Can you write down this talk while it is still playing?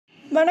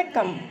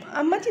வணக்கம்.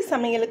 அம்மாச்சி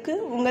சமையலுக்கு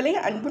உங்களை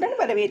அன்புடன்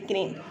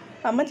வரவேற்கிறேன்.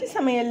 அம்மாச்சி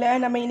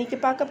சமையலில் நம்ம இன்றைக்கி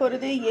பார்க்க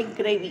போகிறது எக்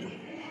கிரேவி.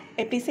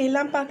 எப்படி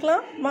செய்யலாம்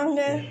பார்க்கலாம் வாங்க.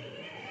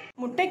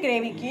 முட்டை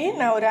கிரேவிக்கு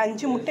நான் ஒரு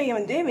 5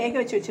 முட்டையை வேக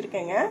வச்சு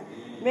வச்சுருக்கேங்க.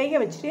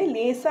 வேக வச்சுட்டு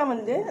லேசாக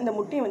அந்த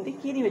முட்டையை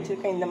கீறி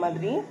வச்சுருக்கேன். இந்த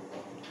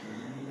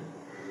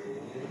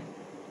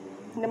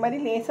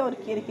மாதிரி லேசாக ஒரு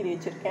கீறி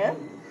வச்சுருக்கேன்.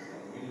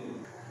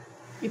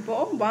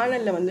 இப்போது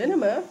வானலில்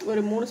நம்ம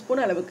ஒரு 3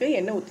 ஸ்பூன் அளவுக்கு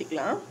எண்ணெய்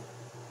ஊற்றிக்கலாம்.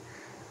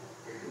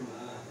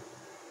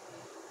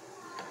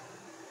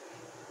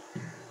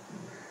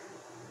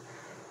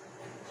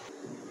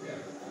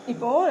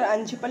 இப்போது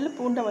 5 பல்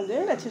பூண்டை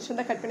நான்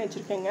சின்னதாக கட் பண்ணி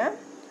வச்சுருக்கேங்க.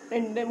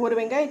 ஒரு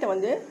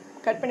வெங்காயத்தை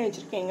கட் பண்ணி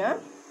வச்சுருக்கேங்க.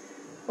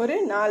 ஒரு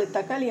 4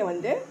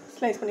 தக்காளியை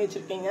ஸ்லைஸ் பண்ணி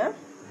வச்சுருக்கேங்க.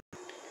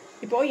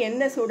 இப்போது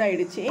எண்ணெய்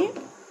சூடாகிடுச்சு.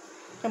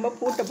 நம்ம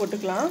பூட்டை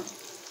போட்டுக்கலாம்.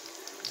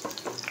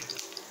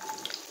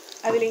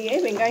 அதுலேயே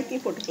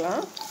வெங்காயத்தையும்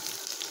போட்டுக்கலாம்.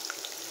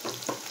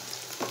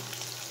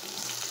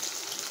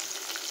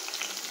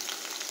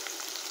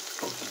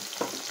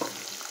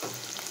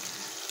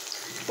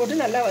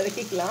 போட்டு நல்லா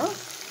வதக்கிக்கலாம்.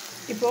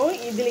 இப்போது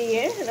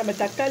இதுலேயே நம்ம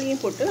தக்காளியும்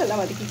போட்டு நல்லா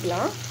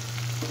வதக்கிக்கலாம்.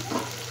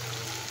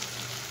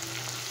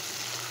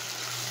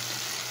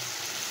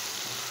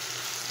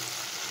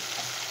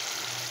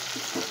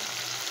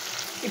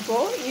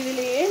 இப்போது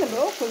இதுலேயே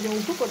நம்ம கொஞ்சம்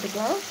உப்பு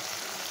போட்டுக்கலாம்.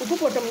 உப்பு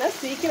போட்டோம்னா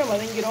சீக்கிரம்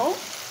வதங்கிடும்.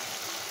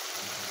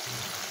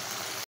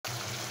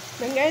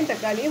 வெங்காயம்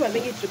தக்காளி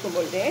வதங்கிட்டு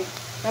இருக்கும்போதே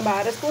நம்ம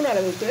 1/2 ஸ்பூன்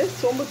அளவுக்கு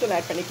சோம்புத்தூள்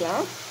ஆட்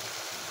பண்ணிக்கலாம்.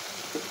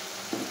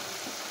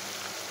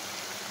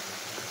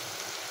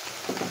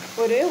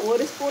 ஒரு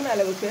 1 ஸ்பூன்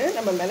அளவுக்கு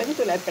நம்ம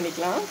மிளகுத்தூள் ஆட்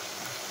பண்ணிக்கலாம்.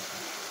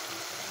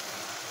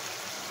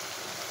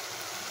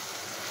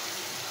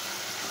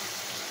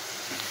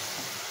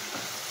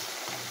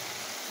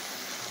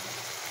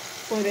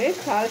 ஒரு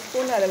 1/4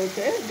 ஸ்பூன்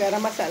அளவுக்கு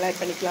கரம் மசாலா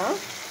ஆட் பண்ணிக்கலாம்.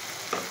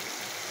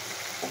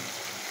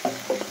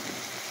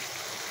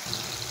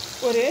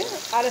 ஒரு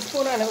 1/2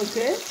 ஸ்பூன்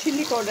அளவுக்கு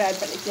சில்லி பவுடர்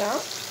ஆட்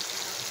பண்ணிக்கலாம்.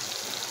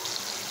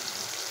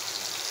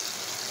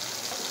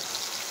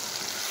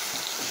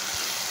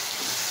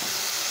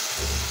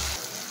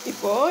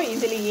 இப்போது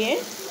இதுலேயே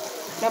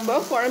நம்ம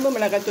குழம்பு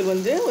மிளகாத்தூள்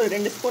ஒரு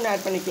 2 ஸ்பூன்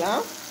ஆட்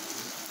பண்ணிக்கலாம்.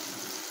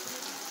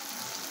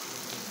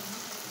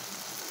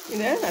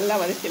 இதை நல்லா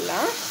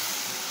வதக்கிடலாம்.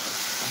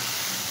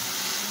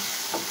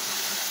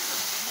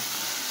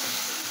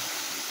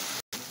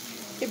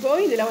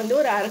 இப்போது இதில்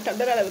ஒரு 1/2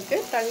 டம்ளர் அளவுக்கு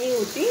தண்ணி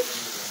ஊற்றி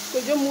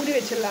கொஞ்சம் மூடி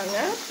வச்சிடலாங்க.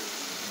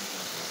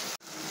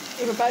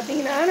 இப்போ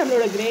பார்த்தீங்கன்னா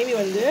நம்மளோட கிரேவி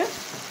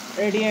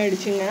ரெடி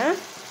ஆகிடுச்சுங்க.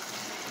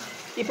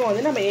 இப்போ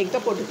நம்ம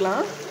எக்கை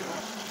போட்டுக்கலாம்.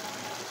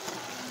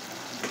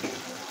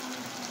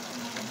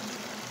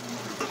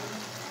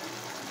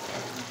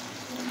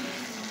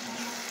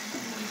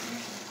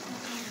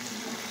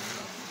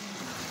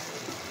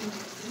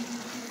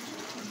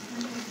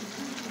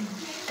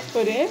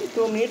 ஒரு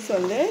 2 மினிட்ஸ்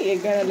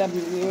எக்கை நல்லா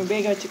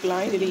வேக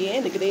வச்சுக்கலாம். இதுலேயே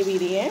இந்த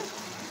கிரேவிலேயே.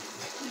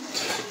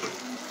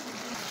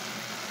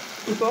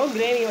 இப்போது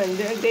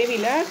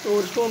கிரேவியில்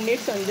ஒரு 2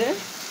 மினிட்ஸ்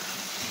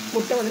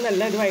முட்டை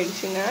நல்லா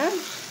இதுவாகிடுச்சுங்க.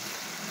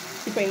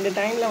 இப்போ இந்த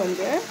டைமில்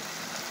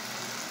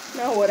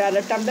நான் ஒரு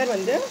 1/2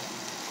 டம்ளர்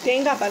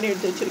தேங்காய் பால்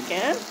எடுத்து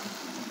வச்சுருக்கேன்.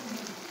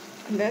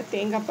 அந்த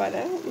தேங்காய்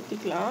பாலை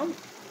ஊற்றிக்கலாம்.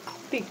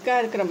 திக்காக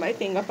இருக்கிற மாதிரி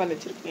தேங்காய் பால்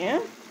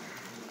வச்சுருக்கேன்.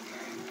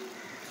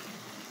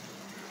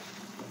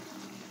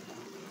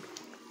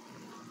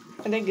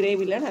 அந்த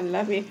கிரேவியில் நல்லா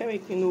வேக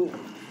வைக்கணும்.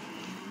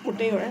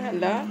 முட்டையோட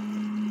நல்லா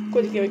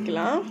கொதிக்க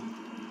வைக்கலாம்.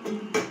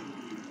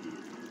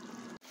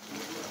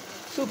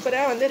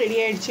 சூப்பராக ரெடி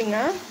ஆகிடுச்சுங்க.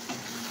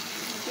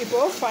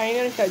 இப்போது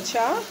ஃபைனல்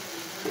டச்சாக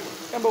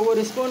நம்ம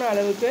 1 ஸ்பூன்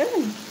அளவுக்கு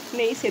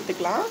நெய்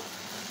சேர்த்துக்கலாம்.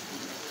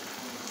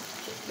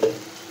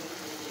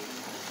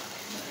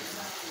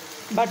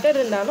 பட்டர்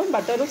இருந்தாலும்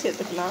பட்டரும்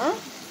சேர்த்துக்கலாம்.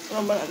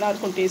 ரொம்ப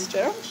நல்லாயிருக்கும்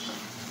டேஸ்ட்டு.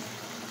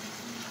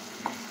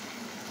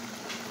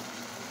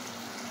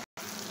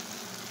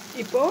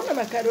 இப்போது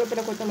நம்ம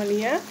கருவேப்பிலை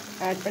கொத்தமல்லியை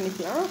ஆட்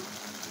பண்ணிக்கலாம்.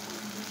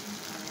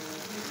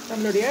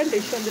 நம்மளுடைய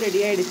டிஷ் ரெடி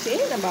ஆகிடுச்சு.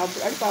 நம்ம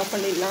அடுப்பு ஆஃப்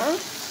பண்ணிடலாம்.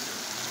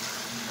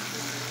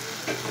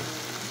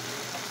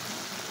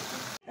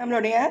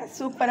 நம்மளுடைய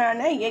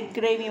சூப்பரான எக்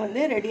கிரேவி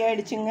ரெடி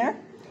ஆகிடுச்சுங்க.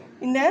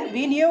 இந்த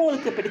வீடியோ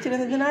உங்களுக்கு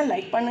பிடிச்சிருந்ததுன்னா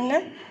லைக்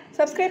பண்ணுங்கள்.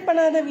 சப்ஸ்கிரைப்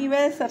பண்ணாத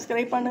வியூவர்ஸ்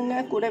சப்ஸ்கிரைப்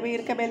பண்ணுங்கள். கூடவே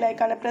இருக்க பெல்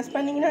ஐக்கானை ப்ரெஸ்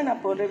பண்ணிங்கன்னா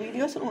நான் போடுற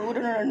வீடியோஸ்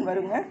உடனுடன்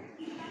வருங்க.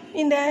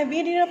 இந்த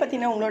வீடியோ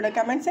பற்றின உங்களோட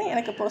கமெண்ட்ஸை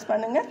எனக்கு போஸ்ட்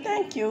பண்ணுங்கள்.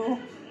 தேங்க்யூ.